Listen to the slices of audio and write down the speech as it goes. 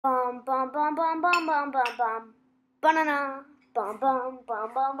bum bum bum bum bum bum bum bum. Banana. Bum bum bum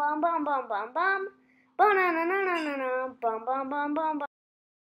bum bum bum bum bum bum. Banana na na na na. Bum bum bum bum bum.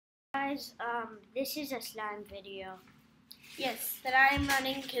 Guys, this is a slime video. Yes, that I'm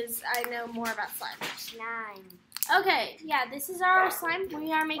running because I know more about slime. Slime. Okay, yeah, this is our slime.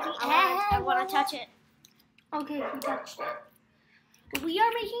 We are making. I want to touch it. Okay, you touched it. We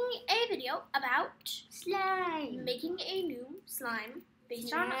are making a video about Slime. making a new slime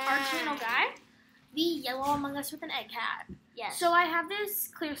based on our channel guide, the Yellow Among Us with an Egg hat. Yes. So I have this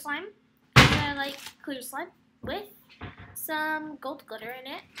clear slime. I like clear slime with some gold glitter in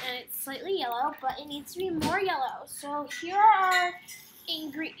it, and it's slightly yellow, but it needs to be more yellow. So here are our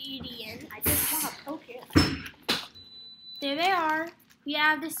ingredients. I just want to poke it. There they are. We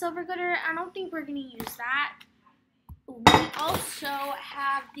have this silver glitter. I don't think we're going to use that. We also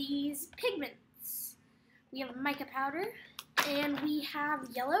have these pigments. We have mica powder, and we have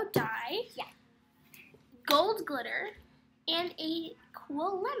yellow dye, gold glitter, and a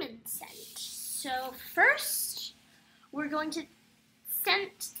cool lemon scent. So first, we're going to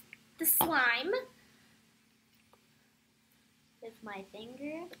scent the slime with my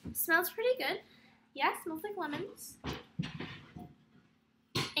finger. Smells pretty good. Yeah, smells like lemons.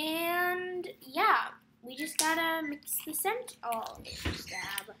 And yeah, we just gotta mix the scent all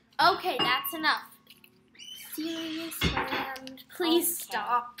stab. Okay, that's enough. Serious brand. Please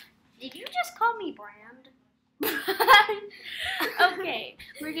stop. Did you just call me brand? Okay,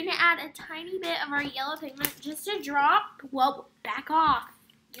 we're gonna add a tiny bit of our yellow pigment, just a drop. Whoa, back off,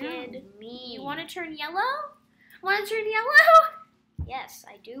 kid. You want to turn yellow? Want to turn yellow? Yes,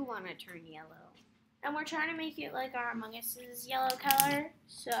 I do want to turn yellow. And we're trying to make it like our Among Us's yellow color.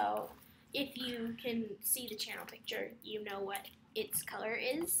 So if you can see the channel picture, you know what its color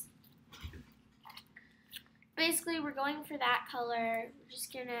is. Basically, we're going for that color. We're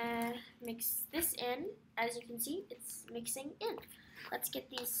just gonna mix this in. As you can see, it's mixing in. Let's get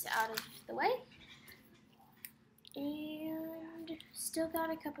these out of the way. And still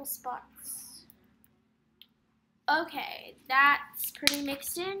got a couple spots. Okay, that's pretty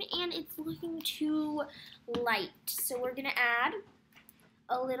mixed in, and it's looking too light. So we're gonna add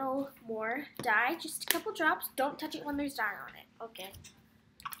a little more dye, just a couple drops. Don't touch it when there's dye on it. Okay.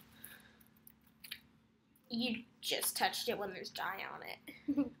 You just touched it when there's dye on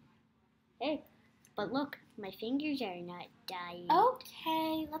it. Hey, but look, my fingers are not dying.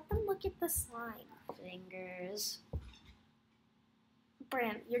 Okay, let them look at the slime. Fingers.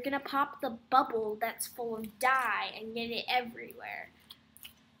 Bran, you're gonna pop the bubble that's full of dye and get it everywhere.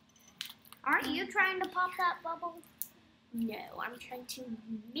 Aren't you trying to pop that bubble? No, I'm trying to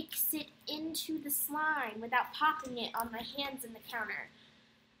mix it into the slime without popping it on my hands in the counter.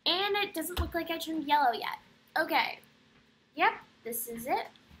 And it doesn't look like I turned yellow yet. Okay. Yep, this is it.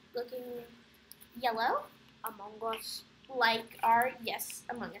 Looking yellow. Among Us. Like our,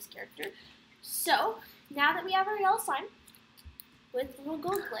 Among Us character. So, now that we have our yellow slime with little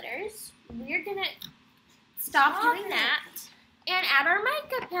gold glitters, we're gonna stop doing that and add our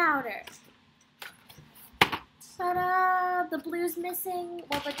mica powder. Ta-da! The blue's missing.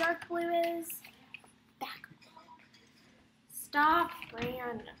 Well, the dark blue is back. Stop,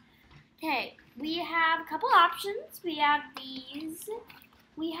 Brand. Okay, we have a couple options. We have these.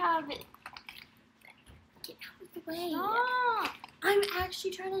 We have. Get out of the way. Stop. I'm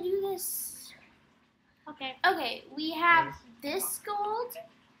actually trying to do this. Okay. Okay, we have this gold.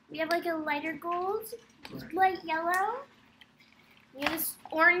 We have like a lighter gold, light yellow. We have this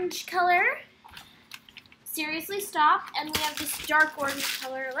orange color. Seriously, stop. And we have this dark orange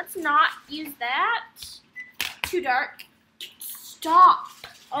color. Let's not use that. Too dark. Stop.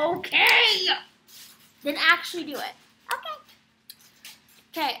 Okay. Then actually do it.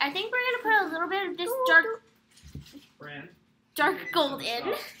 Okay, I think we're going to put a little bit of this dark gold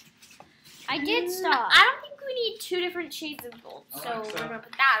in. I did stop. I don't think we need two different shades of gold, so we're going to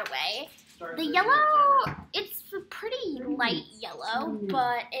put that away. The yellow, it's a pretty light yellow,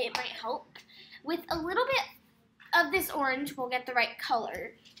 but it might help. With a little bit of this orange, we'll get the right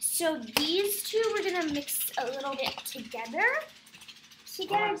color. So these two, we're going to mix a little bit together to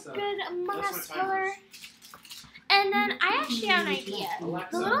get a good Among Us color. And then I actually have an idea. The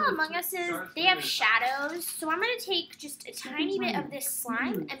little Among Us's, they have shadows, so I'm going to take just a tiny bit of this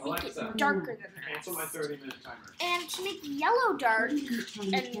slime and make it darker than the rest. Cancel my 30-minute timer. And to make yellow dark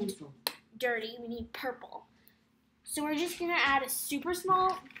and dirty, we need purple. So we're just going to add a super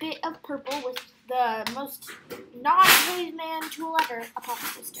small bit of purple with the most non-caveman tool ever, a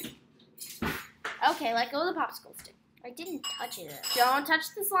popsicle stick. Okay, let go of the popsicle stick. I didn't touch it. Don't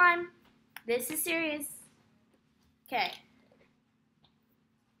touch the slime. This is serious. Okay.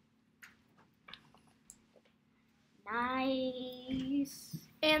 Nice.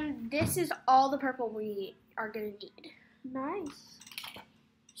 And this is all the purple we are going to need. Nice.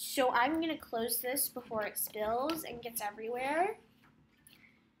 So I'm going to close this before it spills and gets everywhere.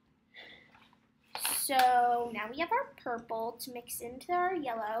 So now we have our purple to mix into our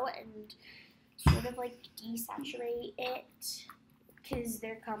yellow and sort of like desaturate it because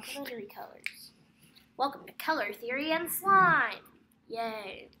they're complementary colors. Welcome to Color Theory and Slime.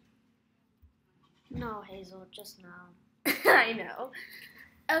 Yay. No, Hazel, just no. I know.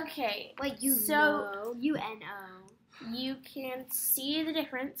 Okay. Like you so know. U-N-O. You can see the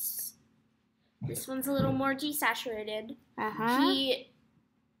difference. This one's a little more desaturated. He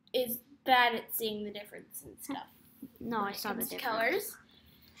is bad at seeing the difference and stuff. No, I saw the difference. Colors.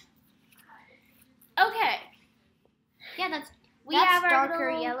 Okay. Yeah, that's our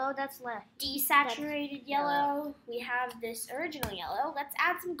darker yellow. That's left. Desaturated yellow. We have this original yellow. Let's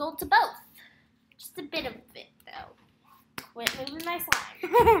add some gold to both. Just a bit of it, though. Quit moving my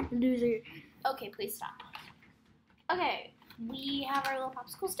slime. Loser. Okay, please stop. Okay, we have our little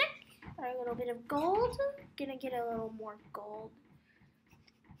popsicle stick. Our little bit of gold. Gonna get a little more gold.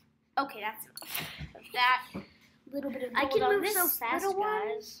 Okay, that's enough of that. Little bit of gold I can on move this so fast, little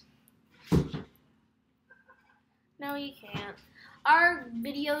guys. No, you can't. Our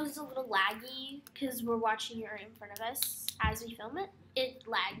video's a little laggy because we're watching it right in front of us as we film it. It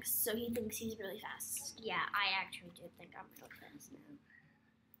lags, so he thinks he's really fast. Yeah, I actually did think I'm real fast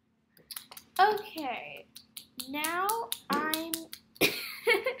now. Okay, now I'm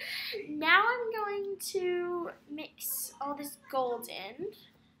going to mix all this gold in.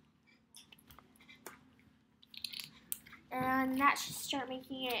 And that should start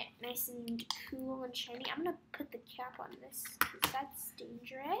making it nice and cool and shiny. I'm going to put the cap on this because that's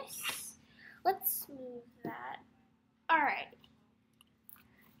dangerous. Let's move that. Alright.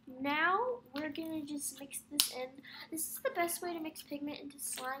 Now we're going to just mix this in. This is the best way to mix pigment into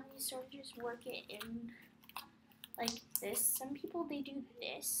slime. You sort of just work it in like this. Some people, they do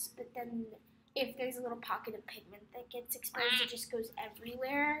this, but then if there's a little pocket of pigment that gets exposed, it just goes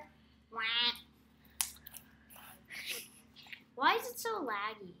everywhere. Why is it so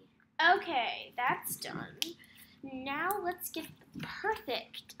laggy? Okay, that's done. Now let's get the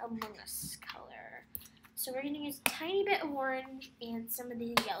perfect Among Us color. So we're going to use a tiny bit of orange and some of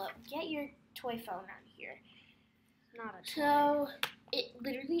the yellow. Get your toy phone out of here. Not a toy. So it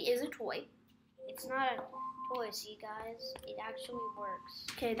literally is a toy. It's not a toy, see guys? It actually works.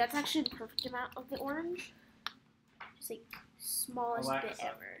 Okay, that's actually the perfect amount of the orange. Just like smallest bit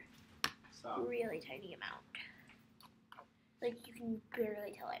ever. Stop. Really tiny amount. Like, you can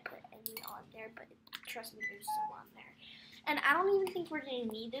barely tell I put any on there, but trust me, there's some on there. And I don't even think we're going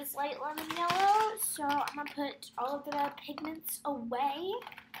to need this light lemon yellow, so I'm going to put all of the pigments away,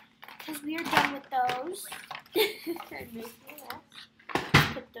 because we are done with those.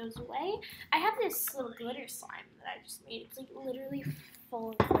 Put those away. I have this little glitter slime that I just made. It's like literally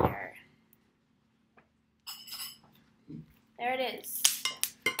full of glitter. There it is.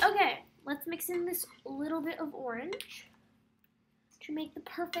 Okay, let's mix in this little bit of orange to make the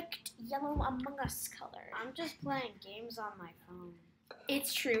perfect yellow Among Us color. I'm just playing games on my phone.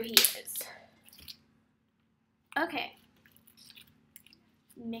 It's true, he is. Okay.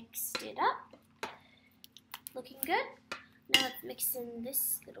 Mixed it up. Looking good. Now let's mix in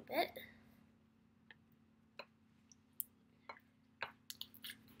this little bit.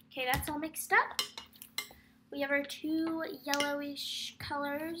 Okay, that's all mixed up. We have our two yellowish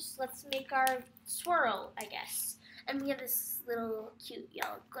colors. Let's make our swirl, I guess. And we have this little cute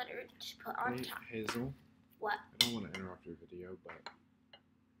yellow glitter to put on top. Hazel? What? I don't want to interrupt your video, but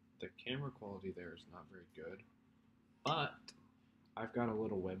the camera quality there is not very good. But I've got a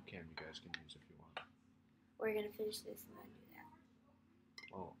little webcam you guys can use if you want. We're going to finish this and then do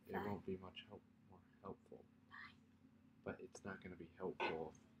that. Well, it Fine. won't be much more helpful. But it's not going to be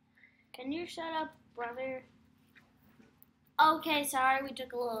helpful. Can you shut up, brother? Okay, sorry, we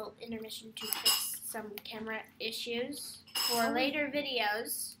took a little intermission to fix some camera issues for later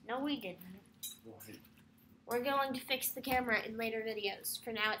videos. No, we didn't. We're going to fix the camera in later videos.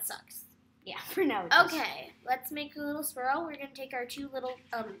 For now, it sucks. Yeah, for now it does. Okay, let's make a little swirl. We're going to take our two little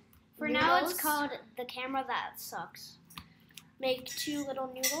For noodles. now, it's called the camera that sucks. Make two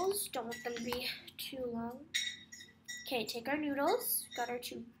little noodles. Don't want them to be too long. Okay, take our noodles. Got our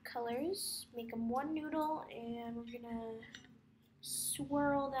two colors. Make them one noodle, and we're going to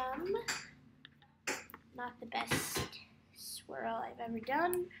swirl them. Not the best swirl I've ever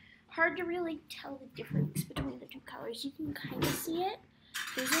done. Hard to really tell the difference between the two colors. You can kind of see it.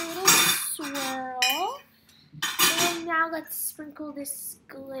 There's a little swirl. And now let's sprinkle this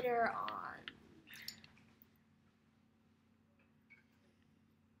glitter on.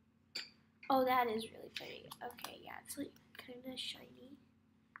 Oh, that is really pretty. Okay, yeah, it's like kind of shiny.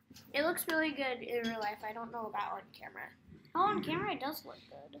 It looks really good in real life. I don't know about on camera. Oh, on camera it does look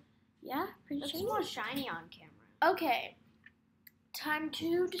good. Yeah, pretty It's shiny. more shiny on camera. Okay, time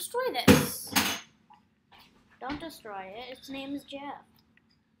to destroy this. Don't destroy it. Its name is Jeff.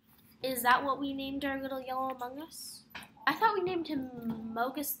 Is that what we named our little yellow Among Us? I thought we named him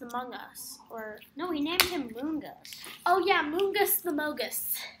Mogus the Among Us. Or No, we named him Mogus. oh yeah, Mogus the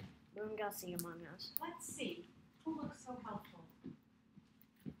Mogus. Moongusy Among Us. Let's see. Who looks so helpful?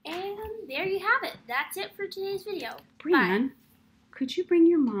 And there you have it. That's it for today's video. Brian, could you bring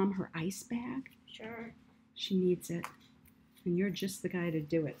your mom her ice bag? Sure. She needs it. And you're just the guy to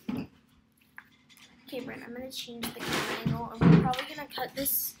do it. Okay, Brent, I'm gonna change the camera angle. I'm probably gonna cut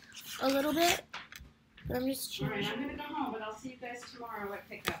this a little bit, but I'm just All right, changing. I'm going to go home, but I'll see you guys tomorrow at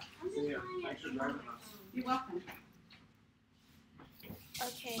pickup. See ya. Thanks for driving us. You're welcome.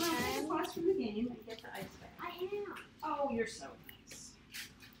 Okay, Well, take a time. pause from the game and get the ice bag. I am. Oh, you're so nice.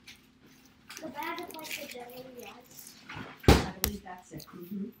 The bag is like the jelly, yes. I believe that's it.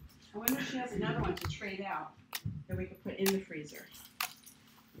 I wonder if she has another one to trade out that we could put in the freezer.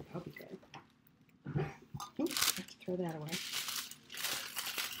 That'll be good. Oops, I have to throw that away.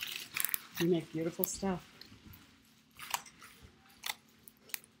 You make beautiful stuff.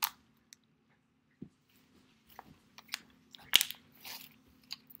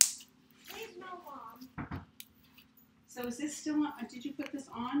 Please no mom. So is this still on? Did you put this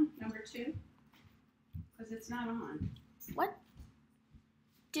on, number 2? Because it's not on.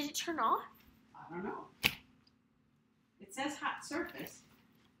 Did it turn off? I don't know. It says hot surface.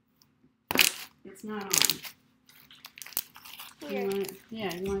 It's not on. Weird. You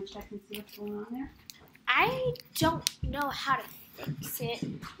want to check and see what's going on there? I don't know how to fix it.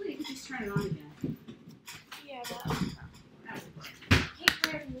 Well, you can just turn it on again. Yeah, but That would work. hey,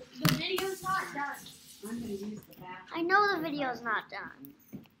 Brent, the video's not done. I'm going to use the back. I know the video's not done.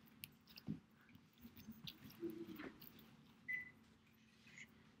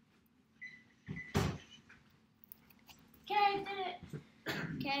 Okay, did it.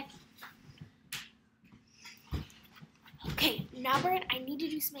 Okay. Okay, now Brent, I need to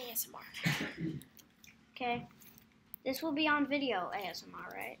do some ASMR. Okay. This will be on video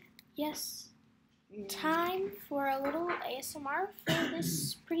ASMR, right? Yes. Time for a little ASMR for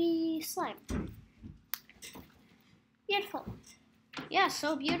this pretty slime. Beautiful. Yeah,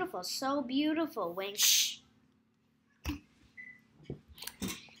 so beautiful. So beautiful. Wink. Shh. Yeah,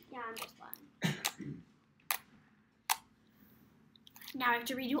 I'm just lying. Now I have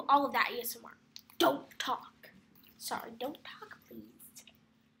to redo all of that ASMR. Don't talk. Sorry, don't talk, please.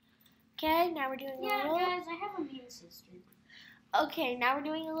 Okay, now we're doing a Yeah, little. guys, I have a mean sister. Okay, now we're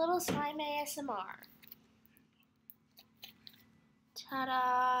doing a little slime ASMR.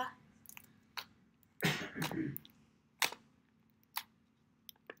 Ta-da!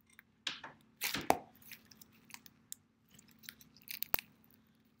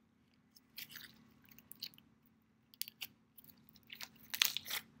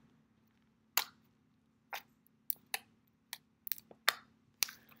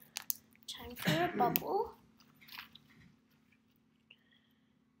 Time for a bubble.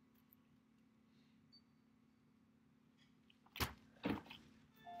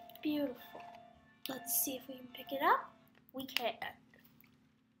 Beautiful. Let's see if we can pick it up. We can.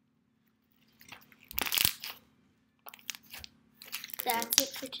 That's it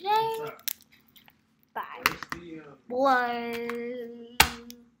for today. Bye. One.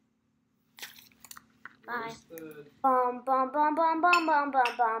 Bye. Bum bum bum bum bum bum bum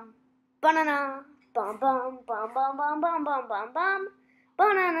bum. Banana. Bum bum bum bum bum bum bum bum bum.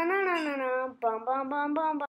 Banana na na na na. Bum bum bum bum bum.